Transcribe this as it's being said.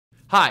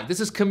Hi, this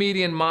is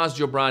comedian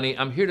Jobrani.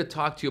 I'm here to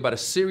talk to you about a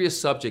serious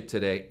subject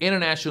today,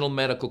 International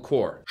Medical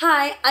Corps.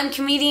 Hi, I'm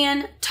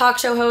comedian, talk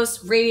show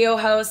host, radio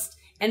host,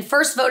 and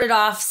first voted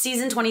off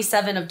season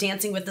 27 of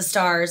Dancing with the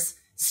Stars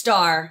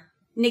star,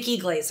 Nikki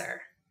Glazer.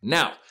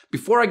 Now,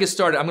 before I get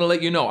started, I'm gonna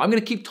let you know, I'm gonna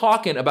keep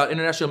talking about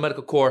International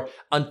Medical Corps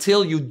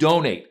until you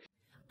donate.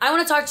 I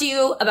want to talk to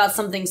you about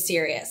something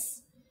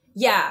serious.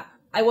 Yeah,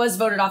 I was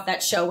voted off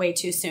that show way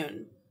too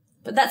soon,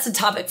 but that's a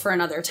topic for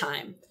another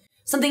time.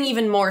 Something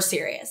even more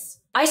serious.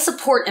 I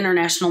support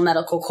International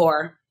Medical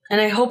Corps,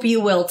 and I hope you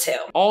will too.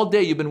 All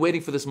day you've been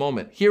waiting for this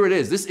moment. Here it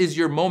is. This is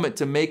your moment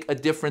to make a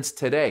difference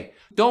today.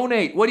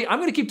 Donate. I'm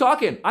gonna keep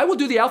talking. I will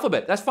do the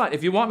alphabet. That's fine.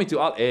 If you want me to,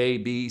 I'll A,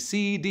 B,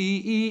 C,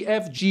 D, E,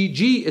 F, G.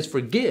 G is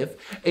for give.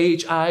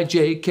 H, I,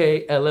 J,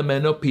 K, L, M,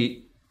 N, O,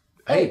 P.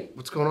 Hey,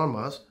 what's going on,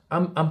 Maz?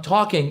 I'm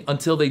talking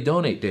until they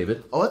donate,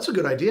 David. Oh, that's a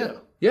good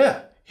idea.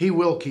 Yeah. He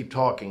will keep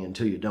talking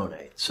until you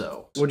donate,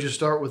 so. Would you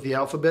start with the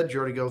alphabet? Did you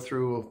already go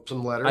through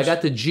some letters? I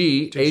got the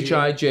G, H,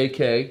 I, J,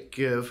 K.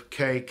 Give,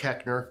 K,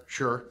 Koechner,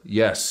 sure.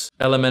 Yes.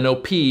 L, M, N, O,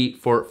 P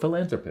for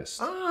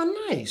philanthropist. Ah,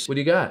 nice. What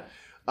do you got?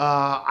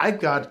 I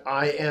got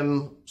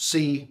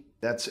IMC,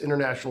 that's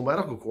International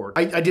Medical Corps.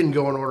 I didn't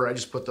go in order, I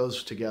just put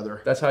those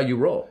together. That's how you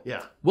roll.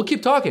 Yeah. We'll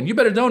keep talking. You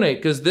better donate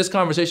because this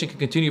conversation can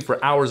continue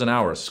for hours and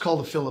hours. It's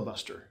called a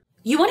filibuster.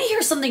 You want to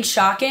hear something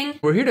shocking?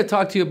 We're here to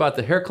talk to you about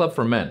the hair club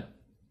for men.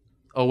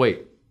 Oh,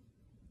 wait.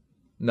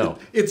 No.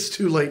 It's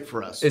too late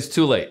for us. It's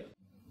too late.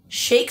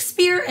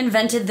 Shakespeare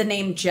invented the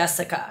name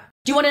Jessica.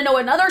 Do you want to know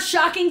another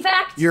shocking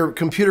fact? Your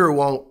computer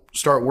won't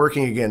start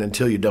working again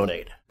until you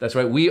donate. That's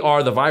right. We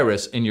are the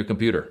virus in your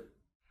computer.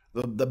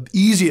 The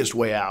easiest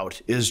way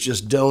out is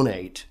just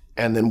donate,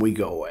 and then we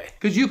go away.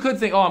 Because you could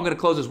think, oh, I'm going to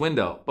close this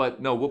window.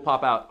 But no, we'll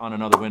pop out on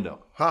another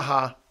window.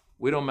 Haha.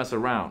 We don't mess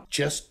around.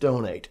 Just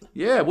donate.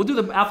 Yeah, we'll do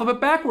the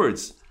alphabet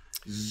backwards.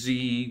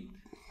 Z,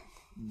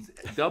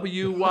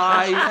 W,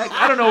 Y.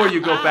 I don't know where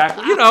you go back.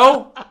 You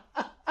know,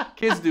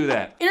 kids do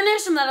that.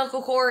 International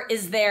Medical Corps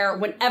is there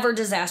whenever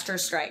disaster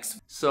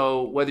strikes.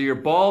 So whether you're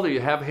bald or you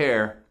have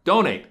hair,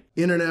 donate.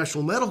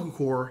 International Medical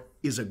Corps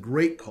is a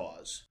great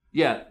cause.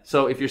 Yeah,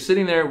 so if you're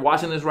sitting there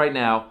watching this right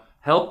now,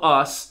 help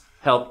us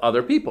help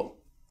other people.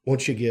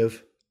 Won't you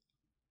give?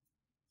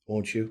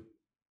 Won't you?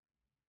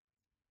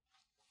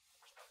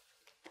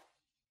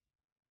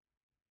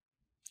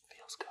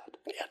 Feels good.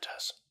 Yeah, it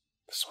does.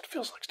 This is what it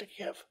feels like to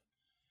give.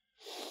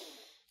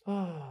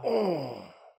 Oh. Oh.